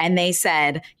 And they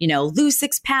said, lose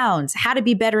 6 pounds, how to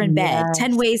be better in bed,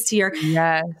 10 ways to your,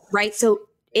 right? So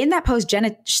in that post,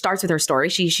 Jenna starts with her story.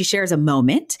 She shares a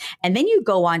moment, and then you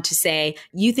go on to say,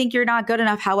 you think you're not good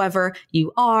enough. However,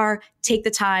 you are. Take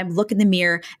the time, look in the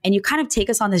mirror, and you kind of take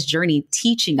us on this journey,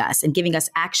 teaching us and giving us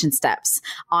action steps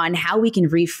on how we can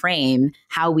reframe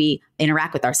how we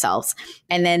interact with ourselves.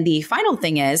 And then the final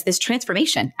thing is this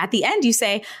transformation. At the end, you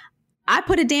say, I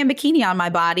put a damn bikini on my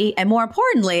body. And more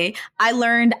importantly, I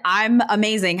learned I'm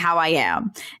amazing how I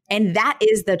am. And that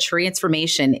is the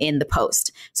transformation in the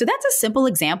post. So that's a simple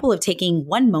example of taking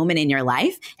one moment in your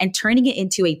life and turning it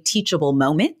into a teachable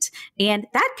moment. And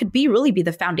that could really be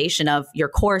the foundation of your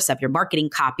course, of your marketing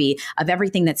copy, of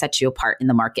everything that sets you apart in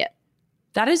the market.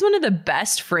 That is one of the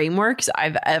best frameworks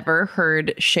I've ever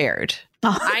heard shared.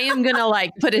 I am going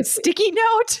to put a sticky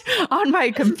note on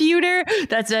my computer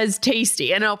that says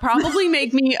Tasty, and it'll probably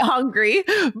make me hungry,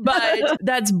 but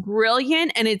that's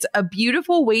brilliant. And it's a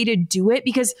beautiful way to do it,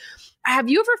 because have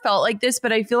you ever felt like this?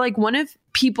 But I feel like one of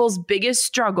people's biggest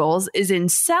struggles is in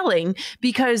selling,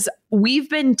 because we've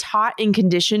been taught and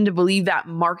conditioned to believe that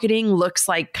marketing looks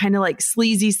like kind of like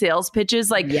sleazy sales pitches,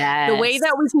 like the way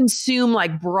that we consume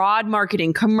like broad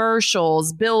marketing,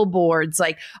 commercials, billboards,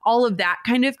 like all of that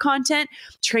kind of content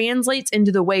translates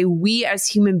into the way we as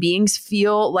human beings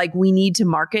feel like we need to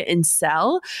market and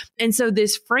sell. And so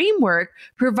this framework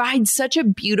provides such a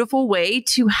beautiful way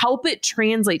to help it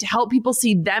translate, to help people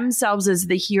see themselves as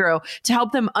the hero, to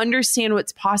help them understand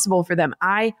what's possible for them.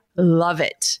 I love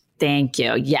it. Thank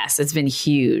you. Yes, it's been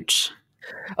huge.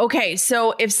 Okay,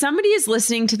 so if somebody is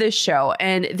listening to this show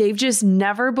and they've just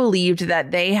never believed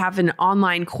that they have an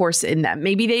online course in them,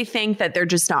 maybe they think that they're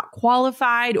just not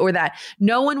qualified or that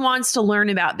no one wants to learn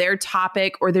about their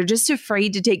topic or they're just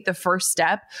afraid to take the first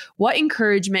step, what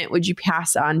encouragement would you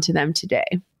pass on to them today?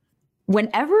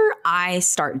 Whenever I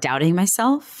start doubting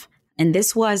myself, and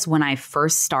this was when I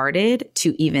first started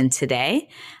to even today,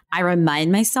 I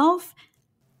remind myself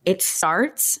it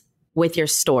starts with your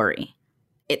story.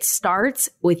 It starts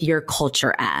with your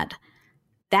culture ad.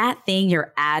 That thing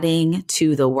you're adding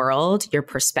to the world, your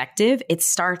perspective, it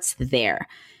starts there.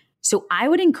 So I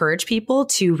would encourage people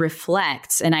to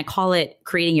reflect, and I call it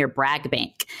creating your brag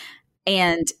bank.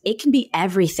 And it can be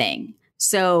everything.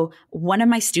 So one of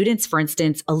my students, for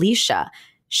instance, Alicia,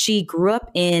 she grew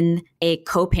up in a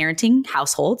co-parenting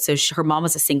household. So her mom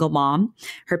was a single mom.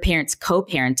 Her parents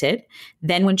co-parented.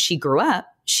 Then when she grew up,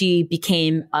 she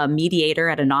became a mediator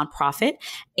at a nonprofit,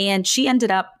 and she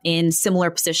ended up in similar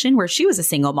position where she was a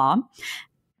single mom,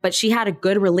 but she had a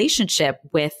good relationship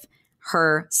with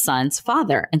her son's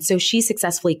father. And so she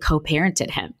successfully co-parented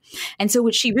him. And so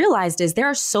what she realized is there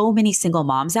are so many single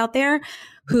moms out there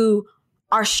who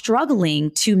are struggling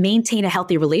to maintain a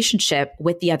healthy relationship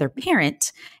with the other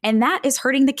parent, and that is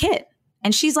hurting the kid.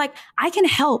 And she's like, I can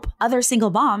help other single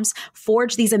moms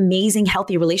forge these amazing,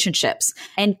 healthy relationships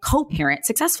and co-parent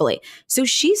successfully. So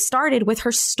she started with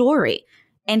her story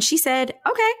and she said,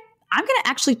 okay, I'm going to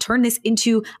actually turn this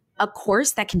into a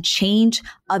course that can change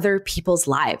other people's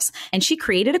lives. And she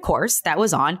created a course that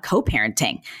was on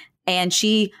co-parenting. And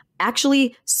she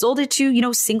actually sold it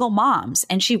to, single moms.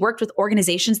 And she worked with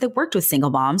organizations that worked with single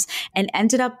moms and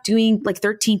ended up doing like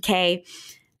 $13K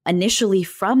initially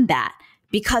from that.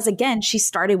 Because again, she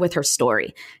started with her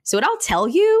story. So what I'll tell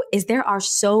you is there are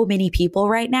so many people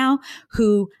right now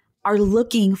who are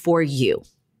looking for you.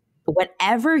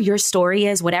 Whatever your story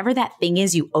is, whatever that thing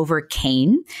is you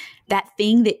overcame, that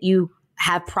thing that you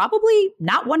have probably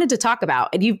not wanted to talk about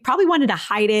and you probably wanted to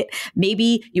hide it.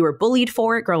 Maybe you were bullied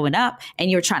for it growing up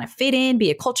and you're trying to fit in, be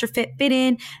a culture fit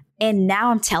in. And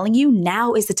now I'm telling you,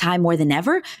 now is the time more than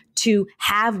ever to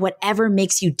have whatever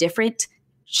makes you different.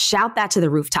 Shout that to the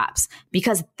rooftops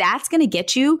because that's going to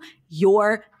get you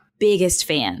your biggest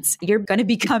fans. You're going to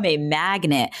become a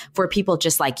magnet for people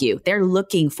just like you. They're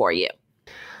looking for you.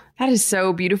 That is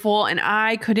so beautiful. And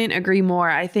I couldn't agree more.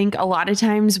 I think a lot of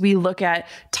times we look at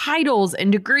titles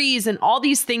and degrees and all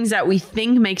these things that we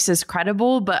think makes us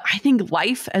credible. But I think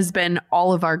life has been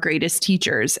all of our greatest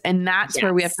teachers. And that's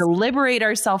where we have to liberate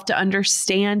ourselves to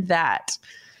understand that.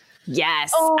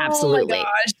 Yes, absolutely. My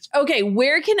gosh. Okay,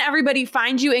 where can everybody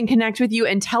find you and connect with you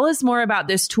and tell us more about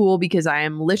this tool? Because I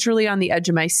am literally on the edge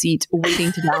of my seat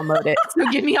waiting to download it. So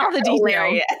give me all the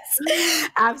details.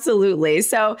 Absolutely.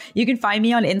 So you can find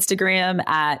me on Instagram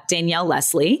at Danielle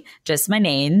Leslie, just my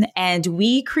name. And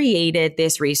we created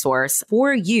this resource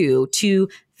for you to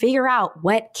figure out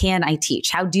what can I teach?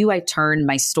 How do I turn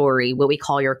my story, what we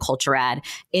call your culture ad,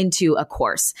 into a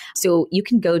course? So you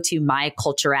can go to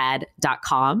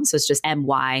myculturead.com. So it's just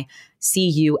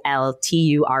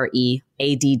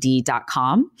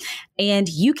mycultureadd.com. And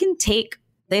you can take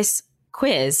this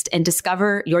quiz and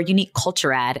discover your unique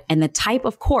culture ad and the type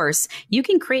of course you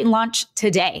can create and launch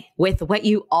today with what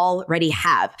you already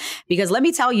have. Because let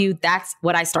me tell you, that's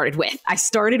what I started with. I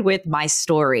started with my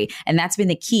story, and that's been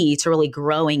the key to really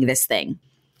growing this thing.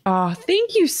 Oh,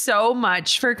 thank you so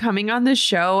much for coming on the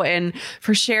show and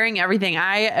for sharing everything.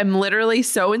 I am literally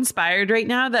so inspired right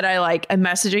now that I'm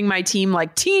messaging my team,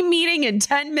 team meeting in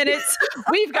 10 minutes.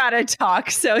 We've got to talk.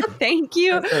 So thank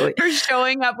you for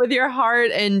showing up with your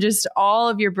heart and just all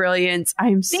of your brilliance.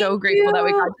 I'm so grateful that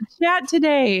we got to chat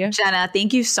today. Jenna,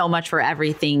 thank you so much for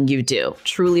everything you do.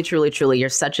 Truly, truly, truly, you're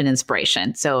such an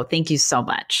inspiration. So thank you so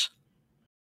much.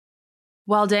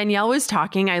 While Danielle was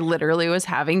talking, I literally was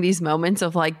having these moments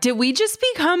of did we just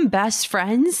become best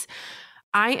friends?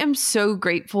 I am so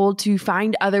grateful to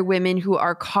find other women who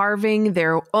are carving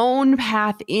their own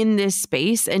path in this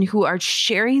space and who are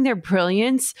sharing their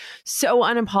brilliance so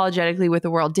unapologetically with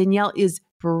the world. Danielle is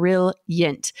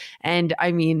brilliant. And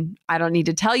I mean, I don't need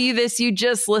to tell you this. You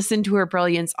just listened to her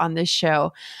brilliance on this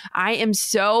show. I am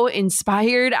so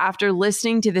inspired after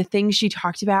listening to the things she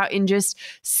talked about in just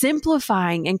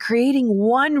simplifying and creating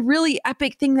one really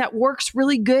epic thing that works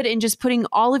really good and just putting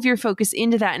all of your focus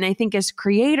into that. And I think as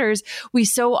creators, we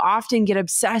so often get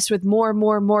obsessed with more,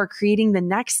 creating the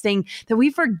next thing that we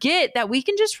forget that we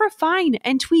can just refine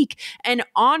and tweak and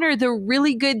honor the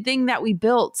really good thing that we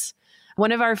built.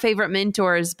 One of our favorite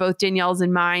mentors, both Danielle's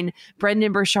and mine,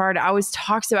 Brendon Burchard, always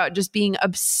talks about just being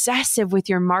obsessive with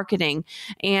your marketing.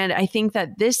 And I think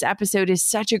that this episode is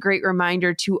such a great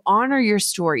reminder to honor your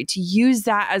story, to use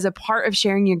that as a part of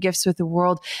sharing your gifts with the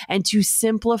world, and to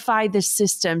simplify the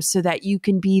system so that you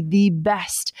can be the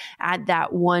best at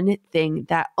that one thing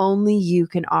that only you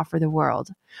can offer the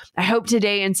world. I hope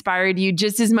today inspired you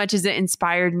just as much as it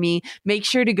inspired me. Make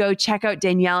sure to go check out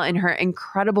Danielle and her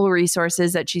incredible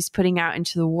resources that she's putting out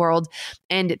into the world.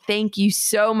 And thank you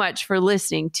so much for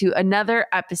listening to another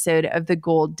episode of the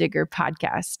Goal Digger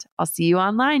Podcast. I'll see you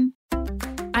online.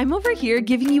 I'm over here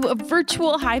giving you a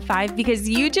virtual high five because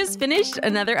you just finished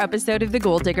another episode of the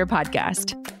Goal Digger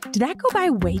Podcast. Did that go by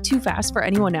way too fast for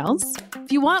anyone else?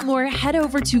 If you want more, head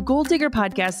over to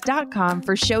goaldiggerpodcast.com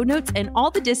for show notes and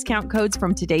all the discount codes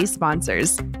from today's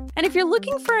sponsors. And if you're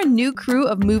looking for a new crew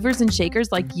of movers and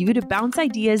shakers like you to bounce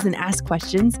ideas and ask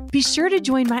questions, be sure to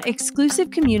join my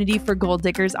exclusive community for Goal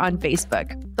Diggers on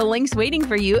Facebook. The link's waiting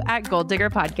for you at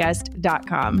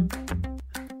goaldiggerpodcast.com.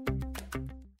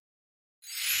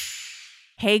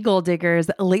 Hey, Goal Diggers.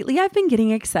 Lately, I've been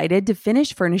getting excited to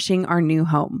finish furnishing our new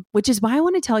home, which is why I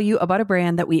want to tell you about a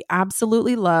brand that we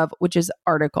absolutely love, which is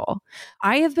Article.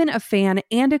 I have been a fan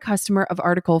and a customer of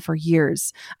Article for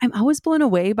years. I'm always blown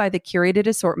away by the curated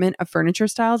assortment of furniture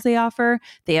styles they offer.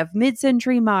 They have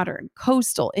mid-century modern,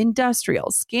 coastal, industrial,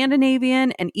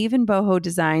 Scandinavian, and even boho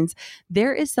designs.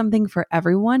 There is something for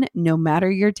everyone, no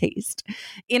matter your taste.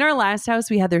 In our last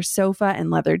house, we had their sofa and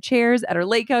leather chairs. At our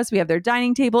lake house, we have their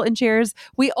dining table and chairs.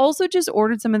 We also just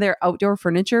ordered some of their outdoor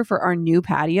furniture for our new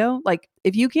patio. Like,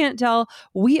 if you can't tell,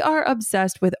 we are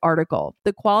obsessed with Article.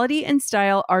 The quality and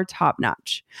style are top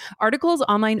notch. Article's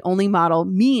online only model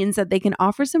means that they can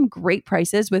offer some great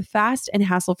prices with fast and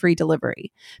hassle-free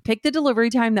delivery. Pick the delivery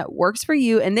time that works for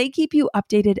you, and they keep you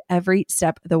updated every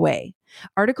step of the way.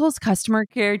 Article's customer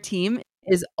care team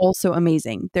is also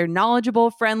amazing. They're knowledgeable,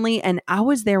 friendly, and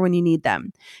always there when you need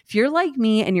them. If you're like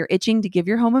me and you're itching to give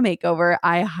your home a makeover,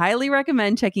 I highly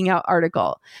recommend checking out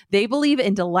Article. They believe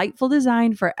in delightful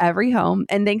design for every home,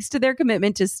 and thanks to their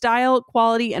commitment to style,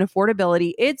 quality, and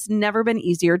affordability, it's never been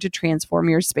easier to transform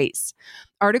your space.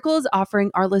 Article is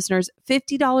offering our listeners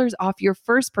 $50 off your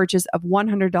first purchase of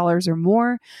 $100 or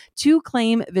more. To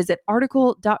claim, visit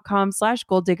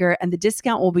article.com/goaldigger and the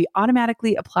discount will be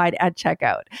automatically applied at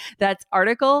checkout. That's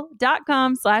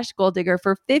article.com/goaldigger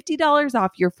for $50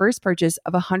 off your first purchase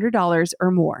of $100 or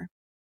more.